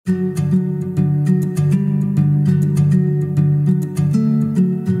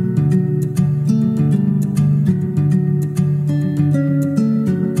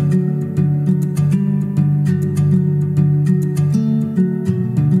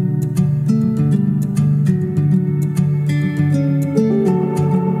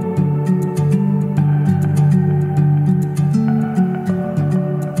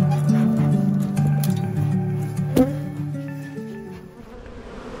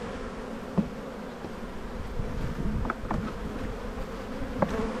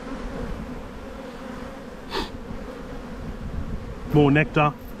More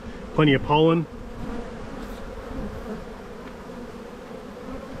nectar, plenty of pollen.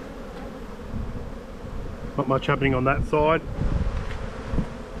 Not much happening on that side.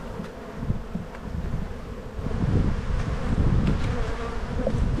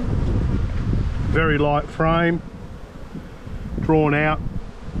 Very light frame, drawn out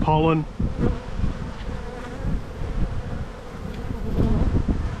pollen.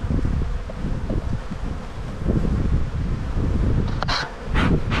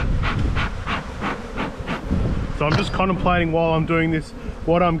 So I'm just contemplating while I'm doing this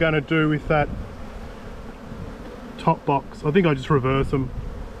what I'm going to do with that top box. I think I just reverse them.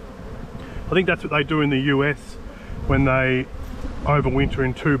 I think that's what they do in the US when they overwinter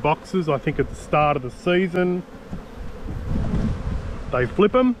in 2 boxes. I think at the start of the season they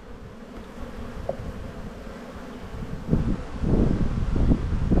flip them.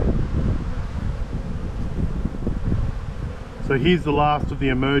 So here's the last of the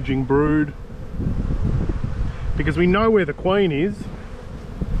emerging brood. Because we know where the queen is.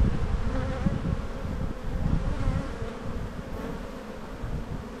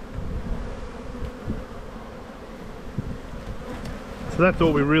 So that's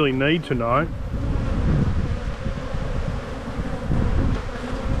all we really need to know.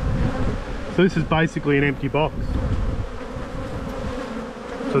 So this is basically an empty box.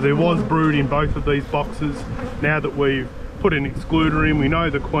 So there was brood in both of these boxes. Now that we've put an excluder in, we know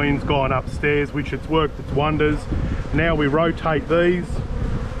the queen's gone upstairs, which it's worked its wonders. Now we rotate these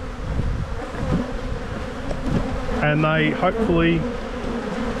and they hopefully,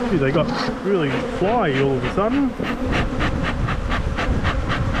 gee, they got really fly all of a sudden.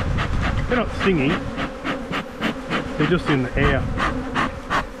 They're not stingy, they're just in the air.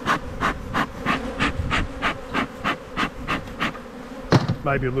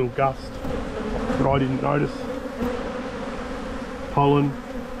 Maybe a little gust, but I didn't notice. Pollen,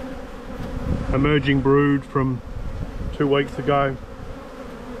 emerging brood from 2 weeks ago.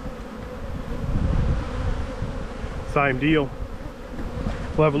 Same deal.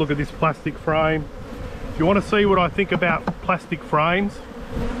 We'll have a look at this plastic frame. If you want to see what I think about plastic frames,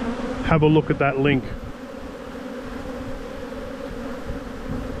 have a look at that link.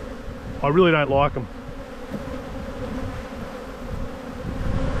 I really don't like them.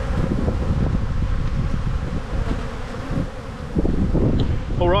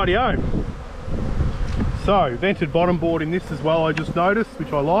 Alrighty-o. So, vented bottom board in this as well, I just noticed,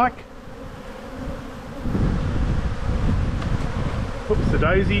 which I like. Oops, a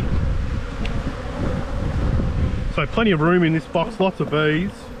daisy. So plenty of room in this box, lots of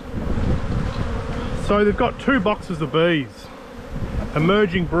bees. So they've got 2 boxes of bees.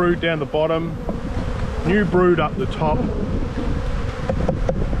 Emerging brood down the bottom, new brood up the top.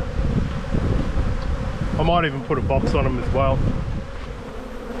 I might even put a box on them as well.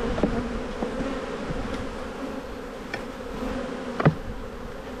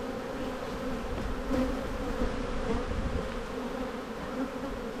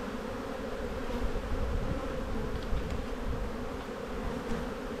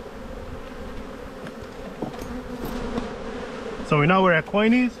 So we know where our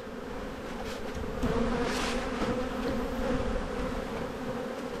queen is.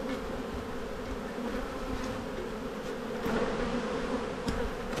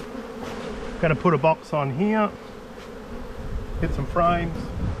 Going to put a box on here, get some frames,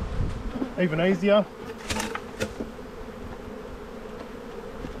 even easier.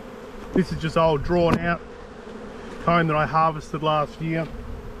 This is just old drawn out comb that I harvested last year.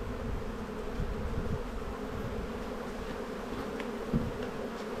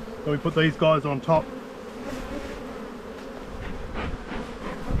 So we put these guys on top.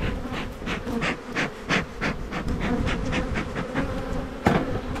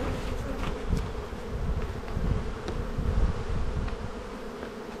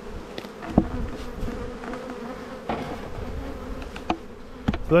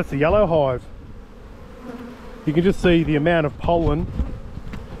 So that's the yellow hive. You can just see the amount of pollen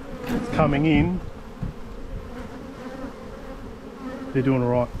that's coming in. They're doing all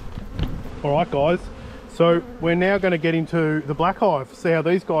right. All right, guys. So we're now going to get into the black hive, see how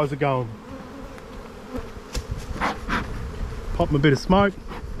these guys are going. Pop them a bit of smoke.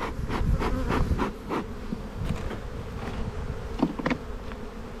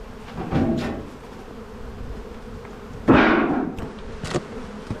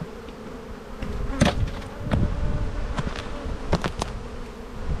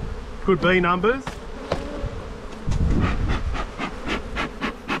 Good bee numbers.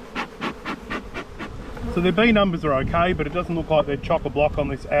 So their bee numbers are okay, but it doesn't look like they're chock-a-block on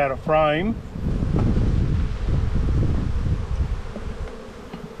this outer frame.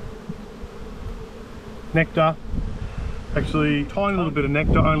 Nectar, actually tiny little bit of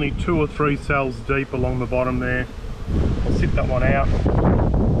nectar, only 2 or 3 cells deep along the bottom there. I'll sit that one out.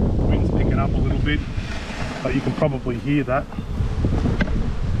 Wind's picking up a little bit, but you can probably hear that.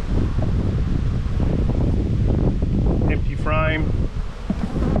 Empty frame.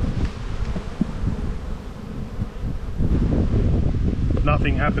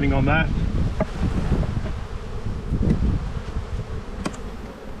 Nothing happening on that.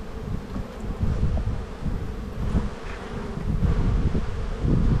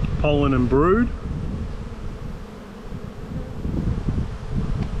 Pollen and brood.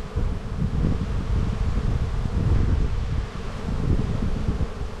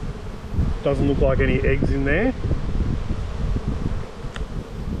 Doesn't look like any eggs in there.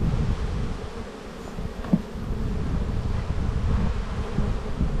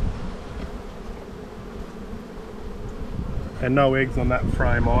 And no eggs on that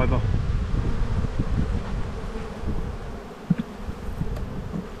frame either.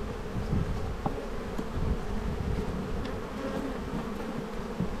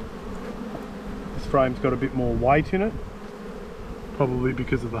 This frame's got a bit more weight in it, probably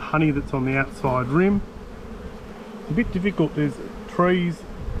because of the honey that's on the outside rim. It's a bit difficult, there's trees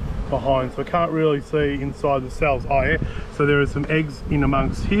behind, so I can't really see inside the cells. Oh yeah, so there are some eggs in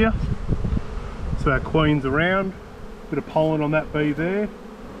amongst here. So our queen's around. Bit of pollen on that bee there.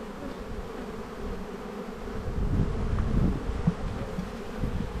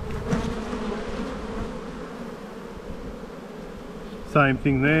 Same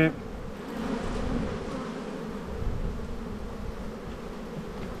thing there.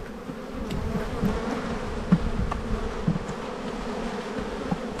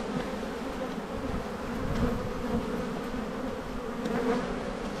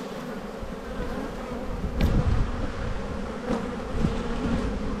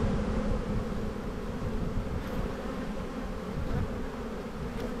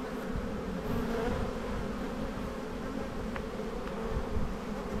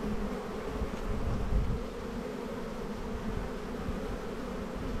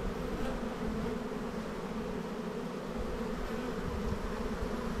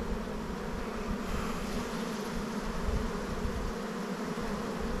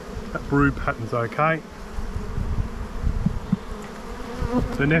 That brood pattern's okay.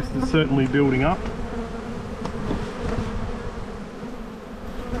 The nest is certainly building up.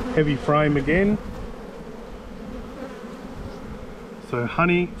 Heavy frame again. So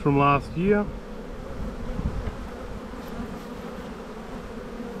honey from last year.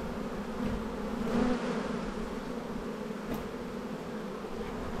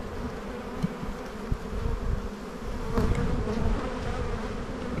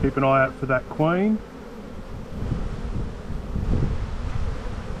 Keep an eye out for that queen.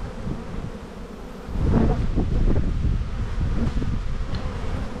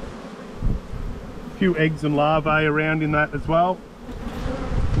 A few eggs and larvae around in that as well.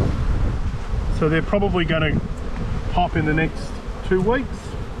 So they're probably going to pop in the next 2 weeks.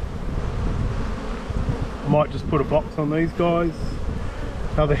 I might just put a box on these guys.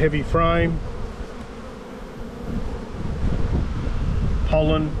 Another heavy frame.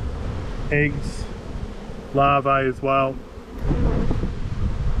 Pollen, eggs, larvae as well.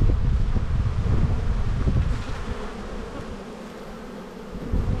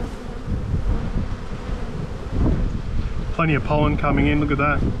 Plenty of pollen coming in, look at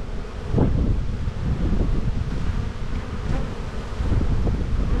that.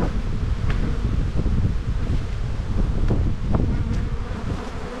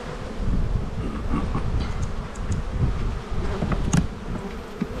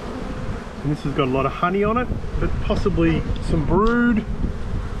 And this has got a lot of honey on it, but possibly some brood.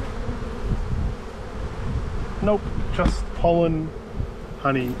 Nope, just pollen,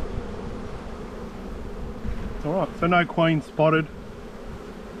 honey. Alright, so no queen spotted.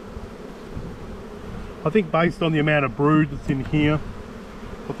 I think based on the amount of brood that's in here,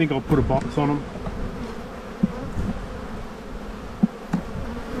 I think I'll put a box on them.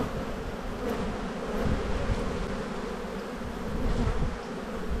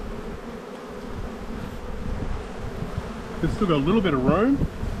 There's still got a little bit of room.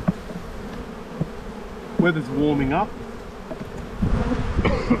 Weather's warming up.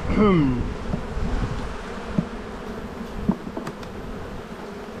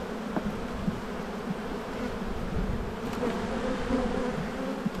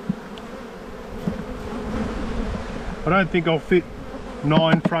 I don't think I'll fit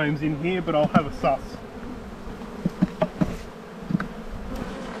 9 frames in here, but I'll have a suss.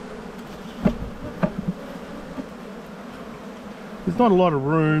 There's not a lot of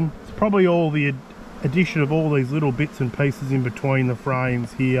room. It's probably all the addition of all these little bits and pieces in between the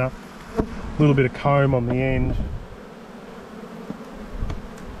frames here. A little bit of comb on the end.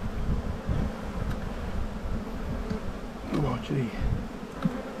 Oh gee.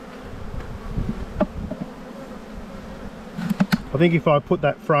 I think if I put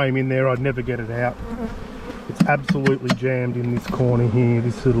that frame in there, I'd never get it out. It's absolutely jammed in this corner here,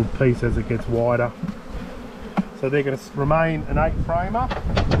 this little piece as it gets wider. So they're going to remain an 8-framer.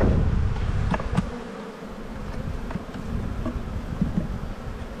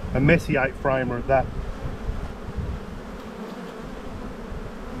 A messy 8-framer at that.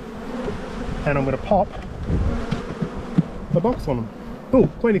 And I'm going to pop the box on them. Oh,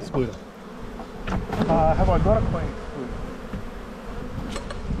 queen excluder. Have I got a queen excluder?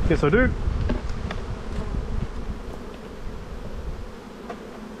 Yes, I do.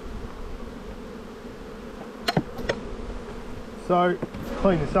 So,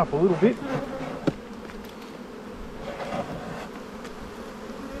 clean this up a little bit.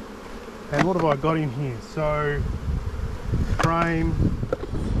 And what have I got in here? So, frame,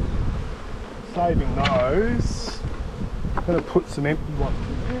 saving those. I'm going to put some empty ones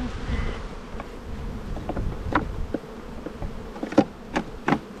in there.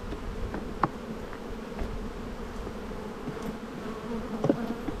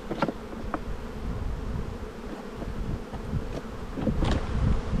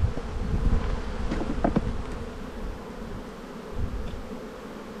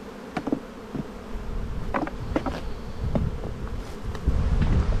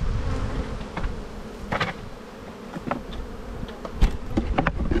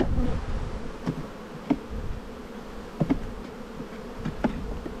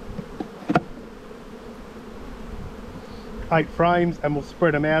 Eight frames, and we'll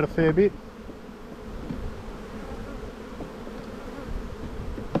spread them out a fair bit.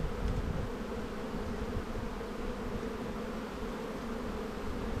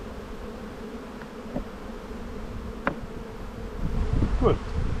 Good.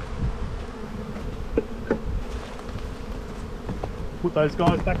 Put those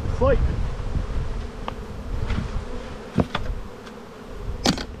guys back to sleep.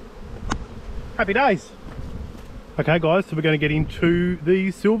 Happy days. Okay guys, so we're going to get into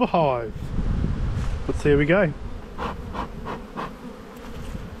the silver hive. Let's see how we go.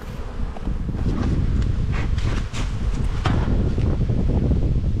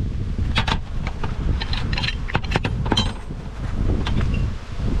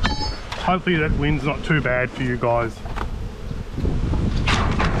 Hopefully that wind's not too bad for you guys.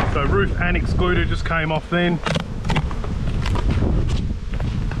 So roof and excluder just came off then.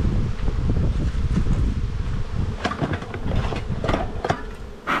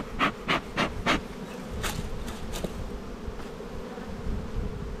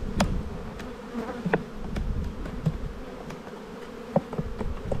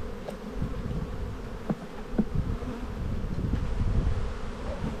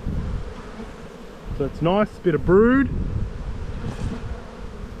 So it's nice, bit of brood.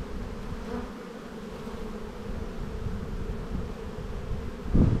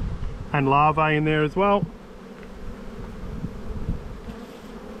 And larvae in there as well.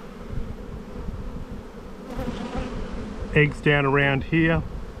 Eggs down around here.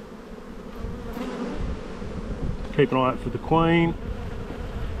 Keep an eye out for the queen.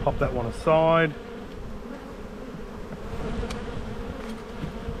 Pop that one aside.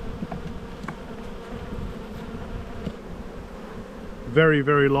 Very,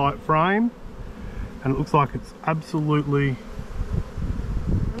 very light frame, and it looks like it's absolutely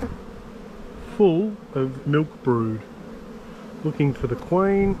full of milk brood. Looking for the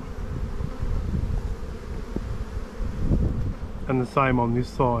queen, and the same on this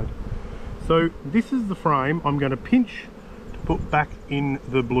side. So this is the frame I'm going to pinch to put back in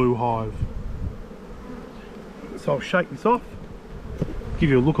the blue hive. So I'll shake this off, give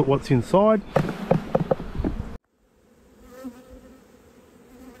you a look at what's inside.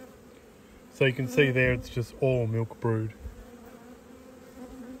 So you can see there it's just all milk brood.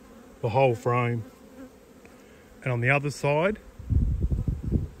 The whole frame. And on the other side,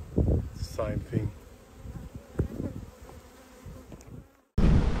 it's the same thing.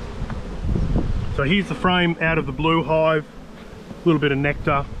 So here's the frame out of the blue hive, a little bit of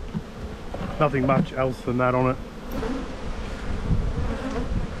nectar, nothing much else than that on it.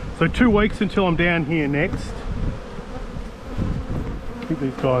 So 2 weeks until I'm down here next. I think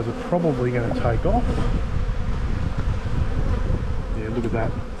these guys are probably going to take off. Yeah, look at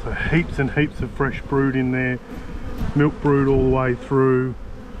that. So heaps and heaps of fresh brood in there, milk brood all the way through,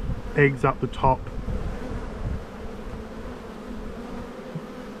 eggs up the top.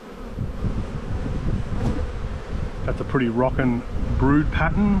 That's a pretty rockin' brood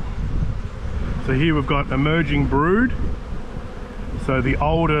pattern. So here we've got emerging brood. So the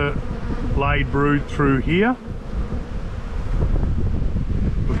older laid brood through here.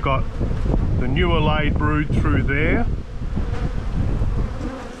 We've got the newer laid brood through there.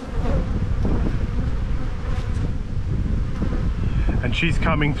 And she's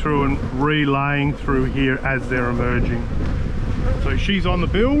coming through and relaying through here as they're emerging. So she's on the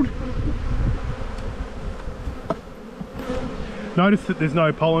build. Notice that there's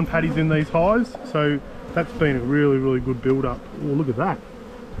no pollen patties in these hives, so that's been a really, really good build up. Oh, look at that.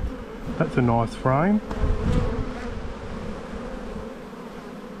 That's a nice frame.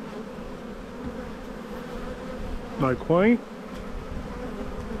 No queen.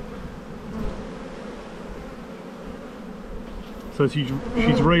 So she's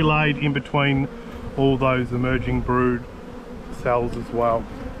relayed in between all those emerging brood cells as well.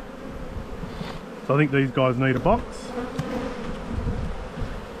 So I think these guys need a box.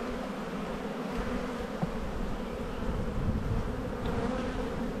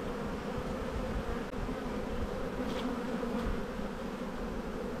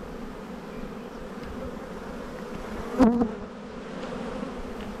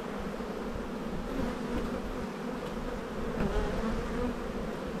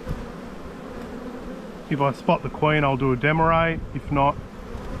 If I spot the queen, I'll do a demarate. If not,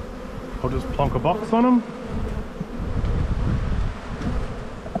 I'll just plonk a box on them.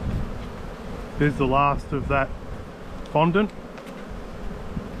 There's the last of that fondant.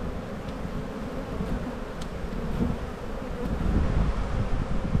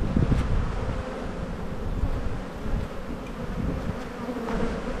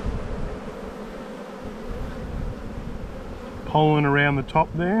 Pollen around the top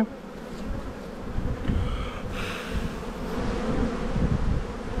there.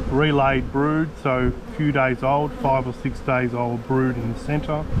 Relayed brood, so a few days old, 5 or 6 days old brood in the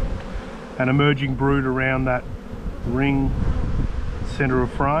centre, and emerging brood around that ring centre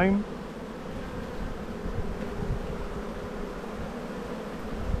of frame.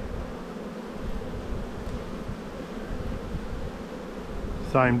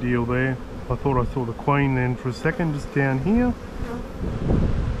 Same deal there. I thought I saw the queen then for a second, just down here.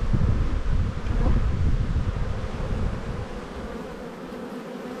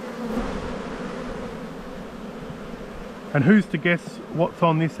 And who's to guess what's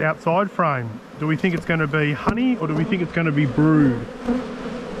on this outside frame? Do we think it's going to be honey, or do we think it's going to be brood?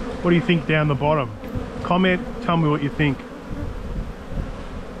 What do you think down the bottom? Comment, tell me what you think.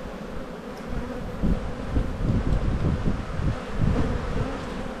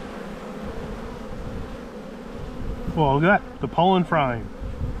 Well, look at that, the pollen frame.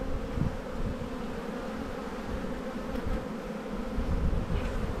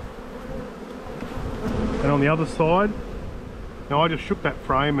 And on the other side, now I just shook that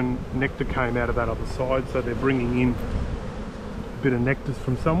frame and nectar came out of that other side, so they're bringing in a bit of nectar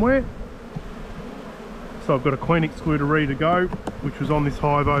from somewhere. So I've got a queen excluder ready to go, which was on this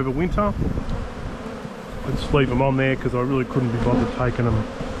hive over winter. I just leave them on there because I really couldn't be bothered taking them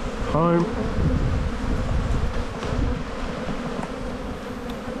home.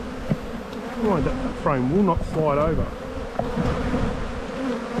 Oh, that frame will not slide over.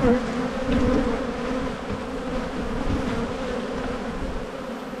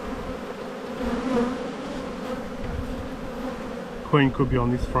 Queen could be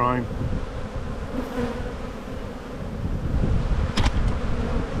on this frame.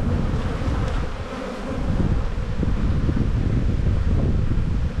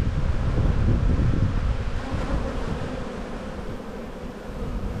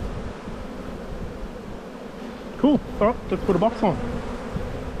 Cool. All right, let's put a box on.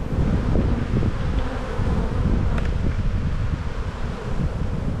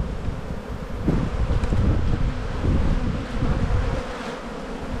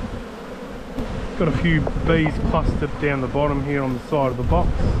 Got a few bees clustered down the bottom here on the side of the box.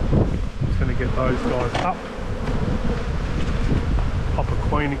 Just going to get those guys up. Pop a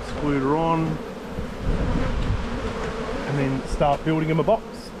queen excluder on, and then start building them a box.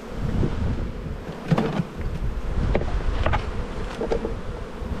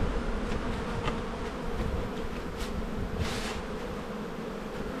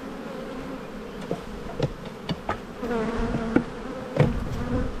 Alright,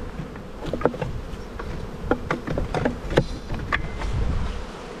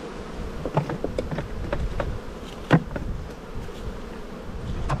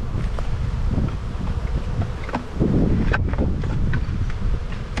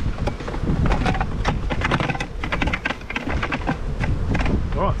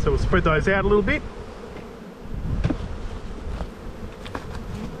 so we'll spread those out a little bit.